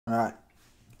Alright,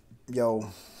 yo,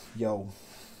 yo.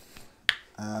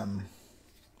 I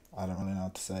don't really know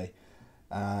what to say.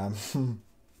 Um,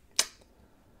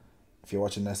 if you're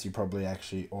watching this, you probably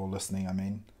actually, or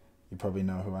listening, you probably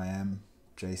know who I am,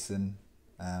 Jason.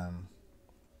 Um,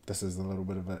 this is a little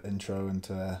bit of an intro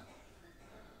into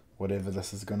whatever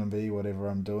this is gonna be, whatever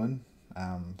I'm doing.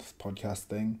 This podcast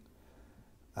thing.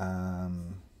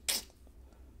 Um,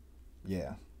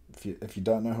 yeah. If you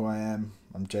don't know who I am,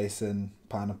 I'm Jason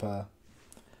Panapa.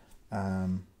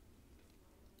 Um,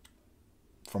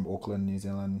 from Auckland, New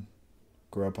Zealand.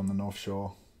 Grew up on the North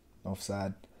Shore, North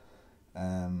Side.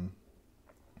 Um,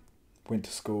 went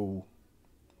to school,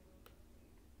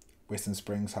 Western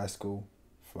Springs High School,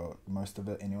 for most of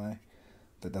it anyway.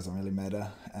 That doesn't really matter.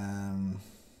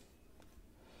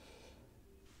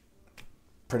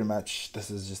 Pretty much,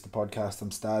 this is just the podcast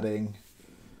I'm starting.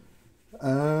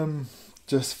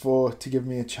 Just to give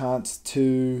me a chance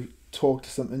to talk to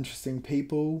some interesting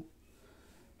people,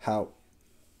 help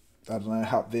I don't know,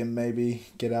 help them maybe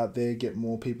get out there, get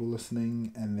more people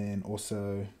listening, and then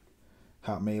also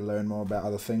help me learn more about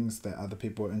other things that other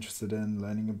people are interested in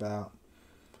learning about.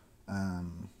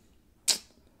 Um,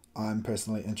 I'm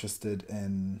personally interested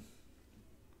in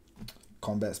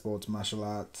combat sports, martial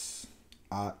arts,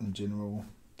 art in general,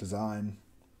 design,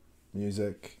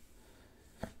 music,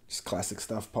 just classic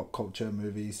stuff, pop culture,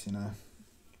 movies,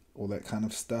 all that kind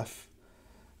of stuff.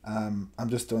 I'm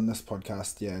just doing this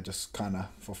podcast, just kind of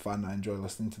for fun. I enjoy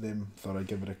listening to them. Thought I'd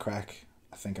give it a crack.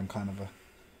 I think I'm kind of a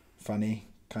funny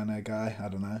kind of guy. I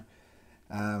don't know.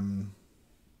 Um,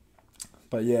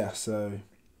 but yeah, so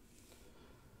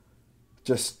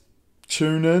just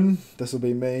tune in. This will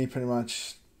be me pretty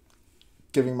much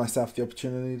giving myself the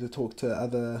opportunity to talk to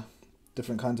other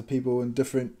different kinds of people in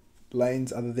different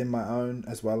lanes other than my own,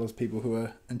 as well as people who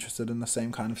are interested in the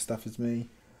same kind of stuff as me.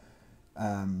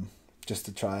 Um, just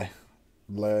to try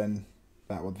learn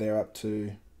about what they're up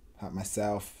to, help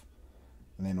myself,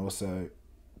 and then also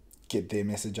get their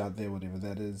message out there, whatever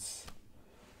that is,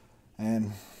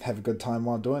 and have a good time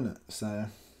while doing it. So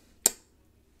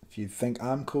if you think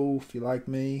I'm cool, if you like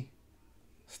me,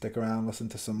 stick around, listen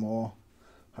to some more.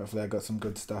 Hopefully I got some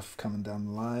good stuff coming down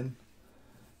the line.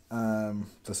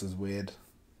 This is weird.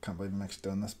 Can't believe I'm actually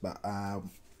doing this, but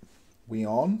we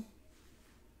on.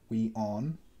 We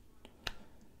on.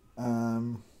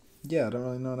 Yeah, I don't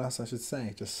really know what else I should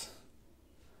say. Just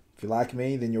if you like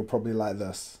me, then you'll probably like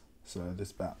this. So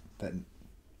there's about that.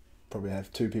 Probably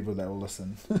have two people that will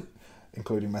listen,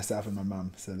 including myself and my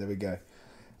mum. So there we go.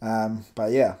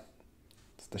 But yeah,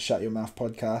 it's the Shut Your Mouth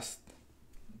podcast,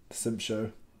 the Simp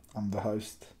Show. I'm the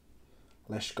host.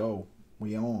 Let's go.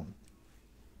 We on.